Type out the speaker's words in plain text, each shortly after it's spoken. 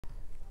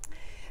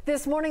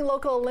This morning,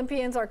 local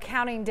Olympians are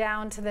counting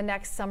down to the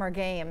next Summer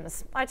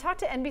Games. I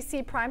talked to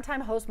NBC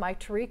primetime host Mike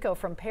Tirico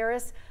from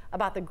Paris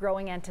about the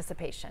growing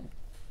anticipation.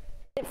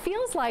 It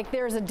feels like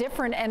there's a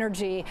different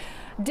energy,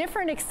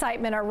 different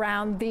excitement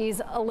around these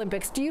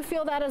Olympics. Do you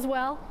feel that as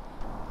well?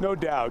 No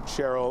doubt,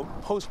 Cheryl.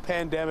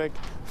 Post-pandemic,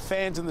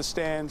 fans in the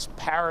stands,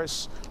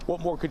 Paris,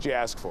 what more could you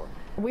ask for?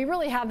 We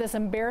really have this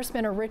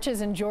embarrassment of riches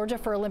in Georgia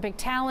for Olympic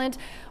talent.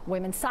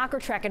 Women's soccer,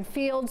 track and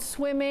field,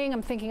 swimming.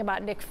 I'm thinking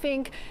about Nick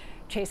Fink,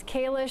 Chase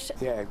Kalish.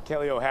 Yeah,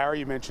 Kelly O'Hara,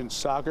 you mentioned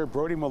soccer.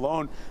 Brody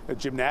Malone,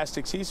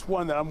 gymnastics. He's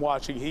one that I'm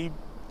watching. He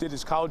did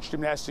his college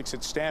gymnastics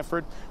at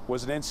Stanford,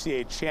 was an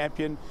NCAA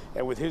champion,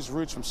 and with his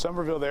roots from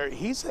Somerville there,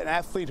 he's an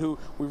athlete who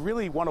we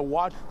really want to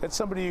watch. That's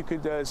somebody you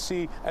could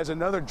see as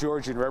another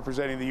Georgian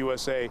representing the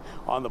USA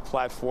on the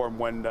platform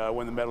when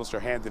the medals are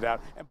handed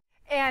out.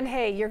 And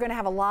hey, you're going to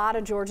have a lot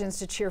of Georgians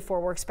to cheer for.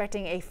 We're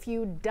expecting a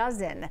few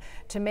dozen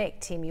to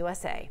make Team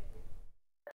USA.